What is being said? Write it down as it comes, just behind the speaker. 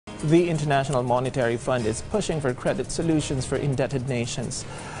The International Monetary Fund is pushing for credit solutions for indebted nations.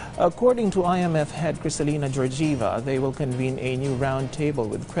 According to IMF head Kristalina Georgieva, they will convene a new roundtable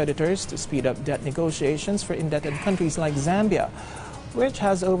with creditors to speed up debt negotiations for indebted countries like Zambia, which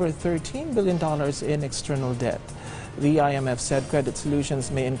has over $13 billion in external debt. The IMF said credit solutions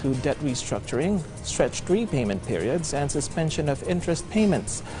may include debt restructuring, stretched repayment periods, and suspension of interest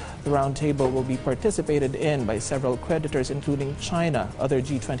payments. The roundtable will be participated in by several creditors including China, other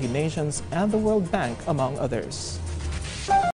G20 nations, and the World Bank, among others.